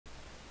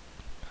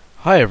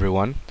Hi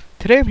everyone,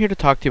 today I'm here to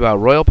talk to you about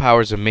Royal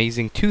Power's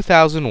amazing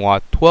 2000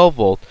 watt 12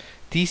 volt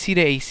DC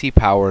to AC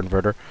power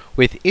inverter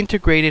with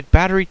integrated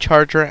battery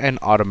charger and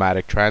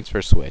automatic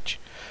transfer switch.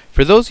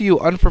 For those of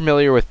you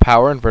unfamiliar with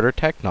power inverter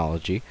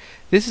technology,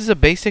 this is a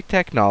basic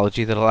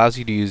technology that allows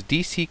you to use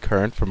DC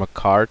current from a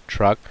car,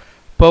 truck,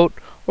 boat,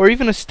 or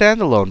even a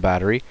standalone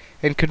battery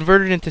and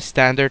convert it into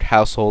standard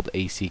household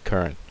AC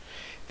current.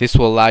 This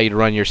will allow you to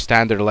run your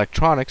standard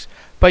electronics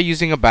by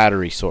using a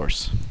battery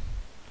source.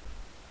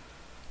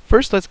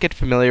 First, let's get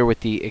familiar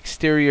with the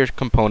exterior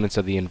components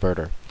of the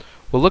inverter.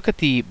 We'll look at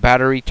the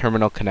battery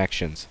terminal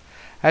connections.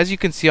 As you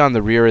can see on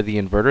the rear of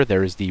the inverter,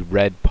 there is the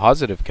red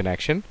positive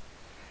connection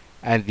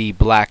and the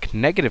black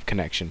negative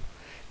connection.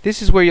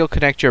 This is where you'll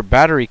connect your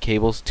battery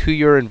cables to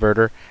your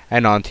inverter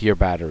and onto your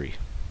battery.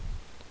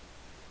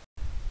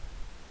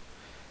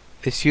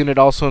 This unit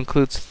also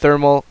includes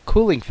thermal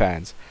cooling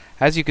fans.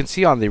 As you can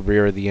see on the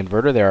rear of the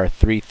inverter, there are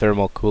 3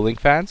 thermal cooling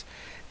fans.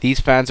 These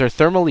fans are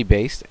thermally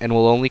based and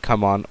will only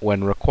come on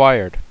when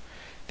required.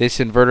 This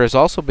inverter has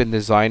also been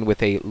designed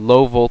with a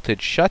low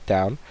voltage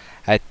shutdown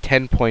at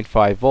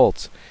 10.5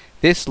 volts.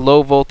 This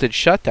low voltage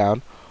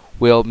shutdown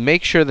will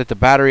make sure that the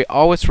battery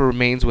always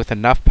remains with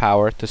enough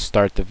power to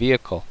start the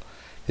vehicle.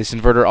 This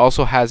inverter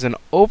also has an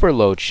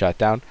overload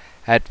shutdown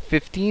at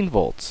 15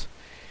 volts.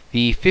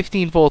 The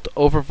 15 volt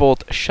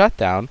overvolt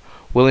shutdown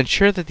will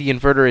ensure that the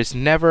inverter is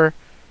never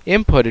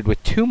inputted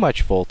with too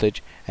much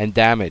voltage and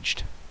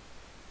damaged.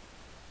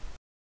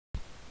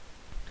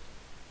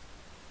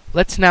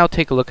 Let's now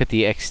take a look at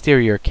the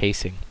exterior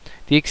casing.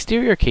 The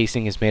exterior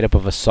casing is made up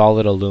of a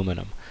solid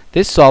aluminum.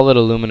 This solid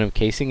aluminum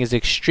casing is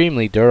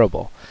extremely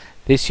durable.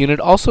 This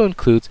unit also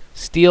includes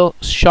steel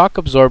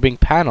shock-absorbing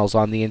panels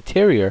on the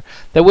interior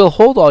that will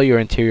hold all your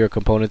interior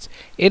components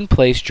in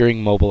place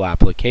during mobile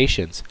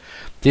applications.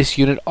 This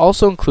unit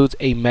also includes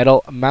a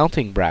metal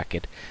mounting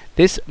bracket.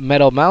 This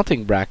metal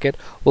mounting bracket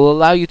will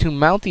allow you to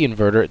mount the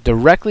inverter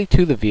directly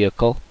to the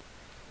vehicle.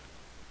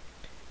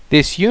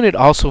 This unit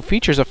also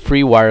features a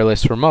free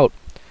wireless remote.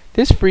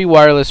 This free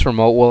wireless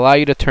remote will allow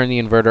you to turn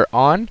the inverter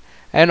on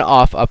and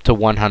off up to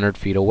 100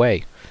 feet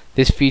away.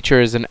 This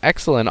feature is an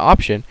excellent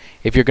option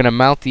if you're going to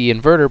mount the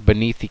inverter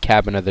beneath the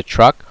cabin of the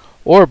truck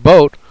or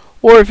boat,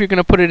 or if you're going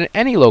to put it in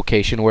any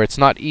location where it's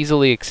not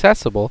easily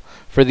accessible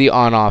for the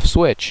on-off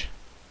switch.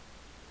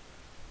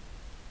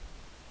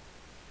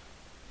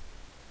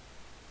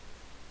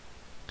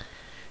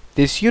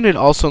 This unit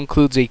also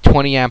includes a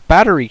 20 amp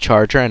battery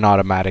charger and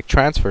automatic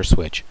transfer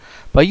switch.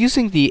 By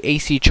using the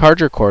AC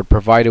charger cord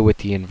provided with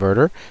the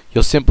inverter,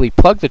 you'll simply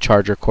plug the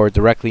charger cord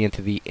directly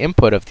into the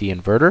input of the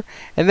inverter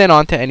and then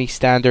onto any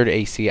standard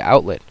AC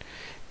outlet.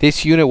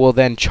 This unit will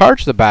then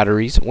charge the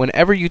batteries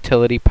whenever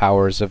utility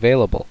power is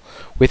available.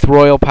 With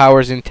Royal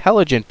Power's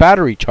intelligent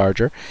battery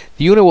charger,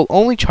 the unit will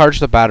only charge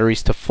the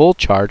batteries to full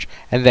charge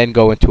and then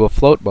go into a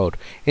float mode,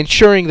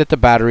 ensuring that the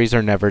batteries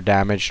are never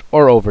damaged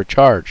or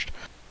overcharged.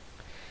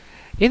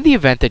 In the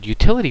event that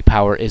utility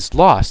power is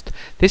lost,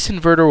 this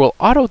inverter will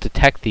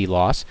auto-detect the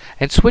loss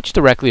and switch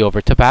directly over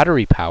to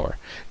battery power.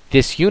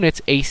 This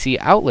unit's AC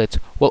outlets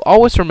will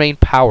always remain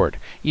powered,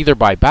 either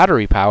by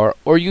battery power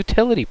or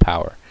utility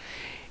power.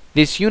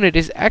 This unit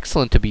is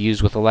excellent to be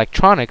used with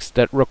electronics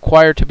that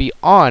require to be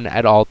on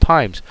at all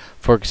times.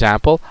 For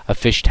example, a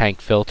fish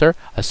tank filter,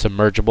 a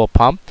submergible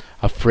pump,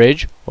 a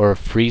fridge, or a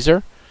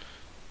freezer.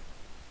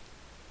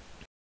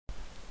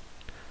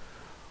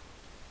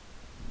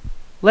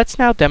 Let's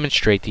now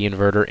demonstrate the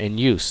inverter in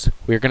use.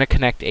 We're going to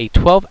connect a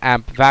 12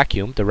 amp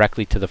vacuum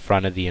directly to the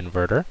front of the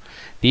inverter.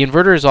 The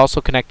inverter is also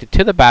connected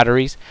to the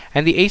batteries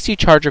and the AC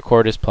charger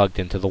cord is plugged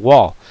into the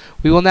wall.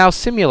 We will now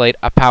simulate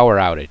a power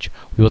outage.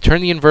 We will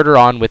turn the inverter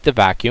on with the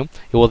vacuum.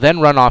 It will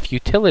then run off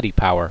utility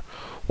power.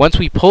 Once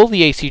we pull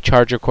the AC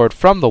charger cord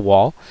from the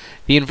wall,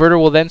 the inverter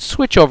will then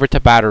switch over to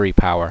battery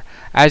power.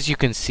 As you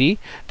can see,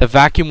 the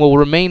vacuum will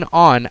remain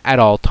on at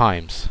all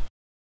times.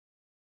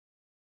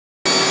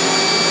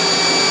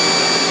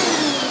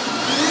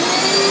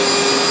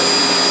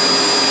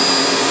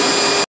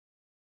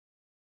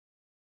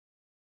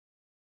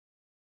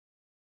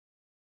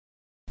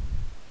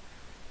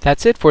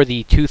 That's it for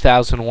the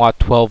 2000 watt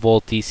 12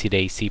 volt DC to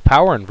AC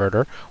power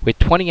inverter with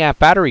 20 amp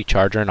battery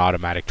charger and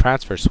automatic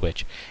transfer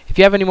switch. If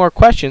you have any more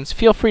questions,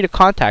 feel free to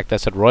contact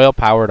us at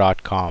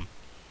royalpower.com.